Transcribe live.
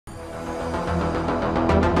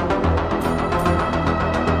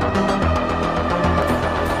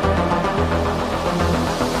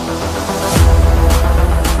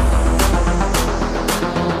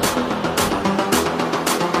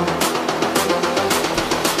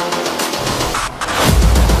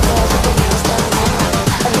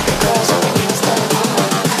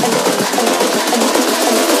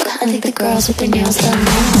girls with their nails done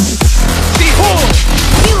now. Behold!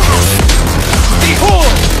 You have. Behold!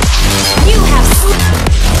 You have.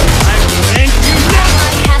 I will end you now!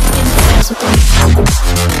 Ally has been girls with their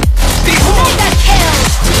Behold! mega kill!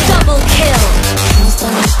 Double kill! Nails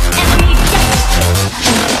done. Enemy double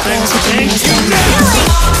kill! I Girls with will their end nails you done now!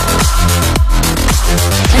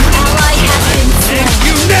 An ally has been slain. End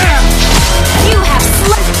you now! You have slain.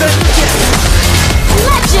 Legendary!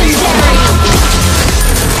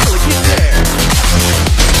 Look at there!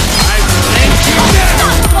 I will end you now!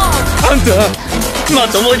 あんた、ま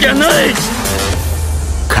ともじゃない！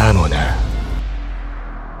かもな。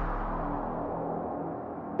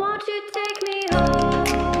Won't you take me home?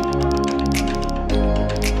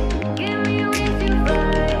 Give me with your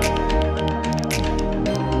fire.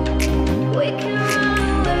 We can run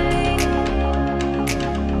away.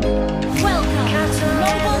 Welcome to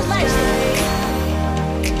Mobile Legends!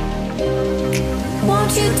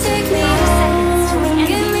 Won't you take me home and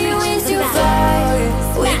give me with your fire?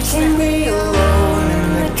 We can be alone in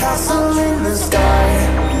the castle in the sky.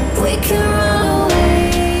 We can run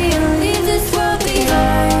away and leave this world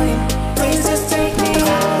behind. Please just take me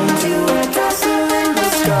home to a castle in the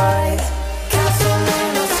sky. Castle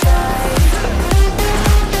in the sky.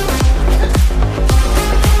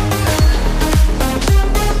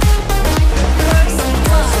 Castle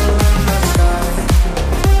in the sky.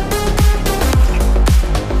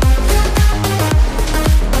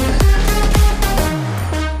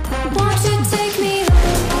 Won't you take me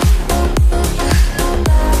home?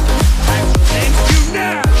 I will end you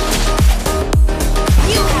now!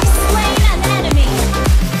 You have slain an enemy!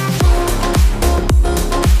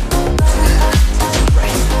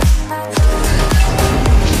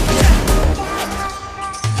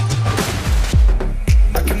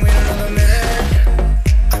 I can wait another minute.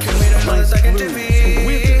 I can wait another second to be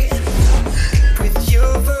with you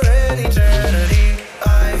for an eternity.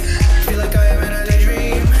 I feel like I am in a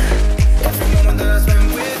daydream. Every moment that I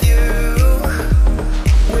spend with you,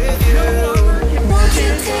 with you. Won't you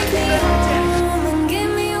take me home and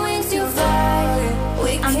give me with your fire?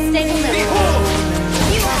 We can Unstable be level. alone in the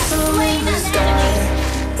You have castle slain in the an sky.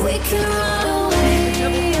 enemy! We can run away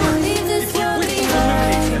and leave this world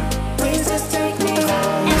behind. Please just take me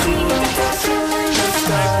home to a castle in the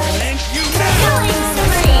sky. End you now! Killing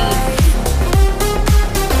spree!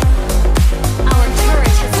 Our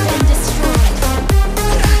turret has been destroyed.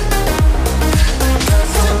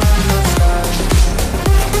 Castle in the sky.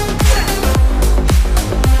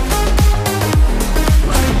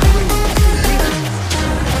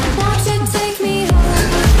 Won't you take me home?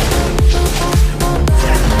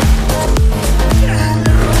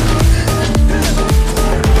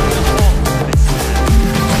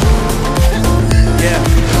 Yeah.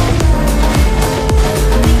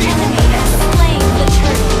 The enemy has slain the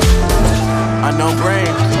turtle. Unknown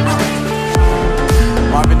brain.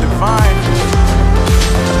 Marvin Divine.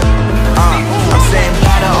 I'm saying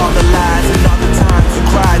bye to all the lies and all the times you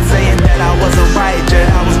cried, saying that I wasn't right, yet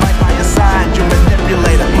I was right by your side. You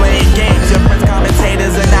manipulator, playing games, your friends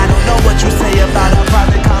commentators, and I don't know what you say about our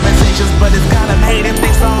private conversations, but it's got them hating.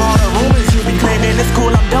 Thanks to all the rumors you be claiming. It's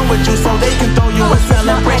cool, I'm done with you, so they can throw you a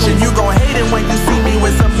celebration. You gon' hate it when you see me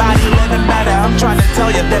with somebody living better. I'm trying to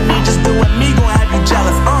tell you that me just doing me gon' have you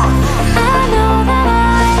jealous. I know that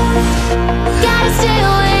I gotta stay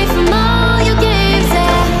away from all your games.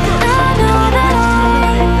 Yeah, I know that I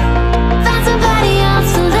found somebody else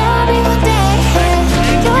to love me one day.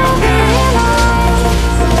 You'll realize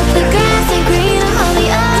the grass ain't greener on the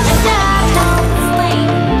other side.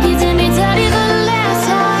 You did me dirty the last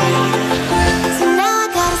time, so now I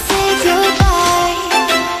gotta say goodbye.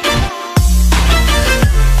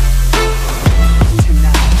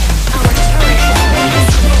 Our turret has been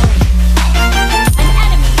destroyed. An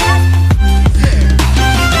enemy has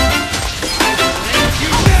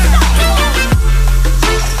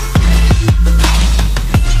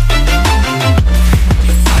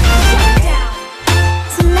shut down.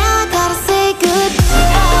 So now I gotta say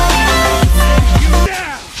goodbye.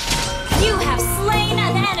 You have slain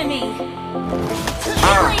an enemy.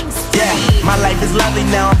 Killing Yeah, spree. my life is lovely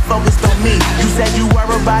now, I'm focused on me. You said you were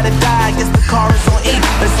about to die, I guess the car is on E.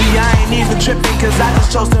 But see, I ain't even tripping, cause I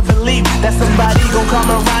just chose to believe that somebody gon' come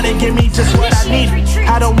around and give me just what I need.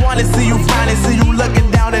 I don't wanna see you finding, see you looking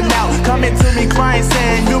down and out, coming to me crying,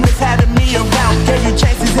 saying you miss having me around. Gave you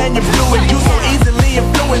chances and you blew it, you so easily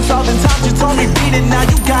influenced. All the times you told me beat it, now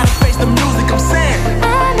you gotta face the music. I'm saying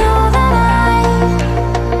I know that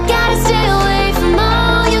I gotta stay away from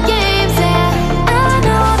all your games. Yeah, I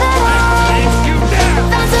know that I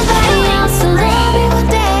found somebody else to love me one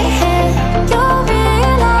day. You'll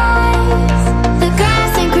realize the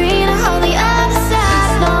grass ain't greener on the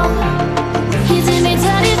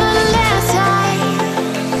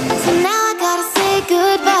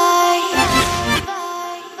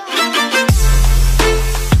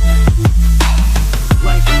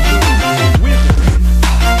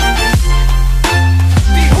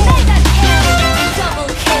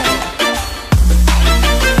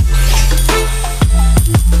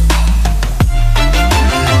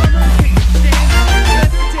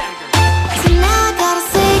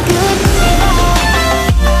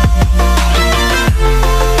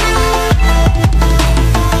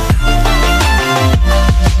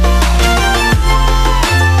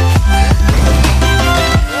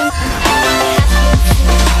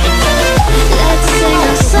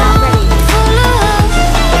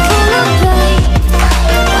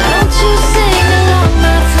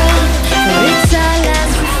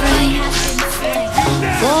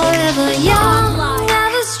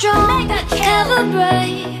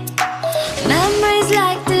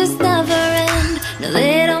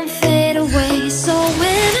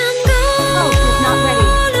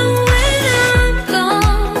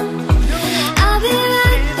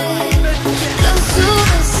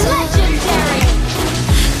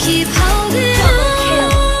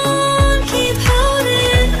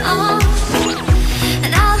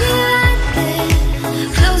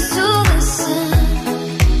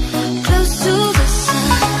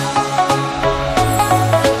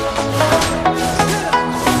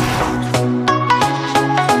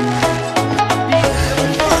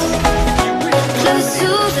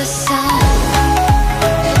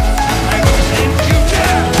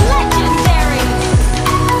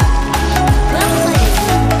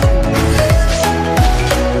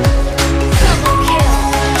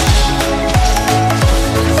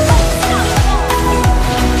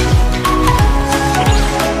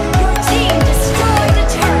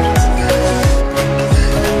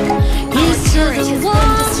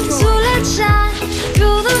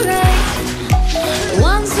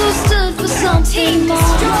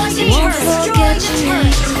forget your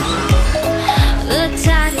name. The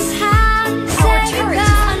tide is high, say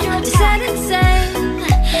goodbye, sad and sane.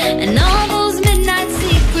 And all those midnight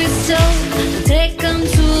secrets told, take them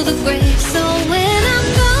to the grave. So when I'm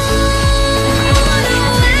gone,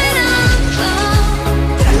 when I'm gone,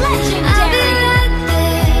 I'll be right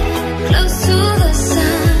there, close to the sun.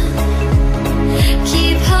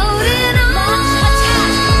 Keep holding on,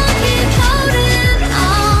 keep holding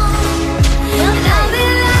on. And I'll be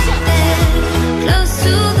right there, close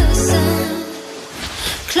to the sun,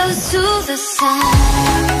 close to the sun.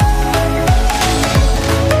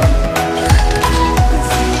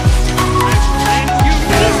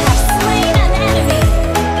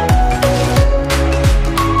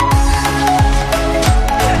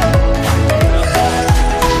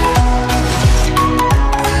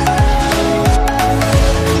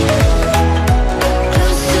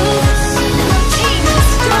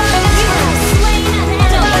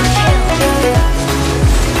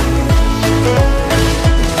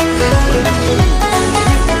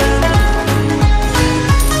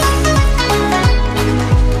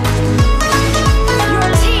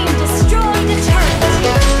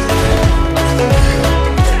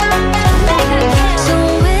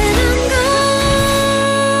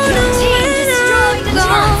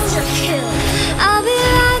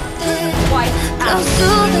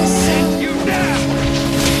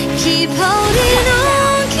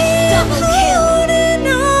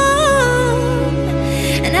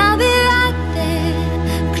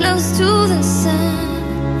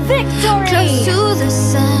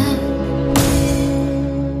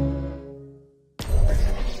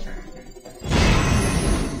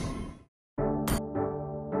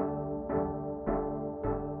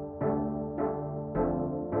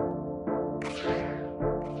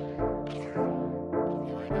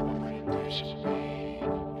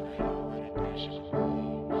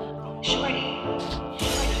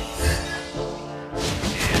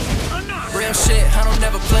 Real shit, I don't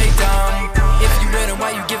never play dumb. If you with him,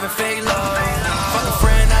 why you giving fake love? Fuck a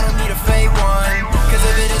friend, I don't need a fake one. Cause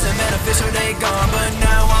if it isn't beneficial, they gone. But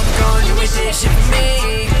now I'm gone, you ain't did shit for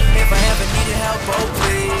me. If I ever needed help, oh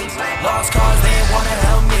please. Lost cause, they ain't wanna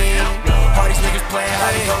help me. All these niggas playing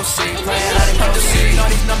how they go see, playing how they go see. All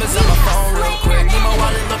these numbers on my phone real quick. Need my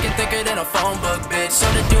wallet looking thicker than a phone book, bitch. So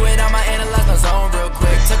to do it, I'ma analyze my zone real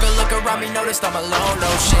quick. Took a look around me, noticed I'm alone, no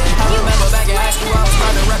shit. I remember back in high school, I was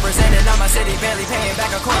trying to represent it. Now my city barely paying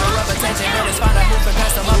back a quarter of attention. But it's fine, I'm moving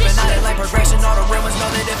past them up and I didn't like progression. All the real ones know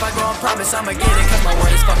that if I go on promise, I'ma get it. Cause my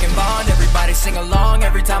word is fucking bond. Everybody sing along.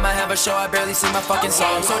 Every time I have a show, I barely sing my fucking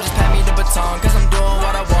song. So just pat me the baton, cause I'm doing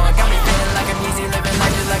what I want. Got me feeling like I'm easy, living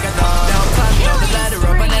life just like a dog. Now I'm climbing on the ladder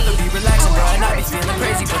up, I never be relaxing, bro. And I be feeling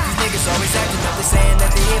crazy, but these niggas always acting up. They saying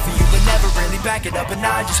that they here for you, but never really back it up. And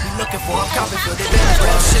now I just be looking for a copy for the business.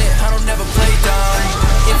 Real shit, I don't never play dumb.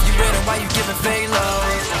 If you with him, why you giving fake love?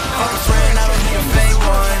 Fuck a friend, I don't need a fake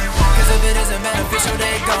one. Cause if it isn't beneficial,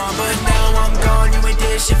 they gone. But now I'm gone, you ain't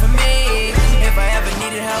did shit for me. If I ever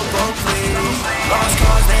needed help, oh please. Lost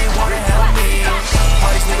cause, they ain't wanna help me.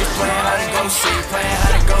 All these niggas playing how to go see, playing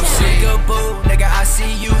how to go see. Good boo, nigga, I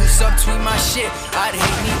see you. Subtweet my shit, I'd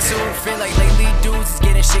hate me too. Feel like lately dudes is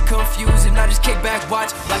getting shit confused. And I just kick back,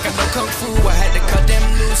 watch like I know kung fu. I had to cut them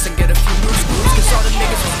loose and get a few new screws. Cause all the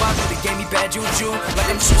niggas was wild, they gave me bad juju. Like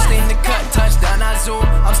I'm shooting the cut, touchdown, I zoom.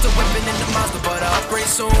 I'm still whipping in the monster, but I upgrade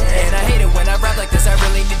soon. And I hate it when I rap like this, I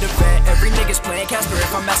really need to vent. Every nigga's playing Casper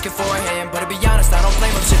if I'm asking for a hand. But to be honest, I don't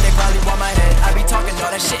blame them, shit, they probably want my head. I be talking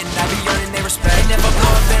all that shit and I be earning their respect. They never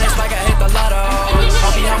blow a finish like I hit the lotto.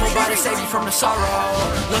 I'll be humble by to save you from the sorrow.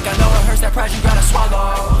 Look, I know it hurts, that pride you gotta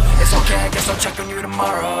swallow. It's okay, I guess I'll check on you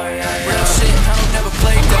tomorrow, yeah.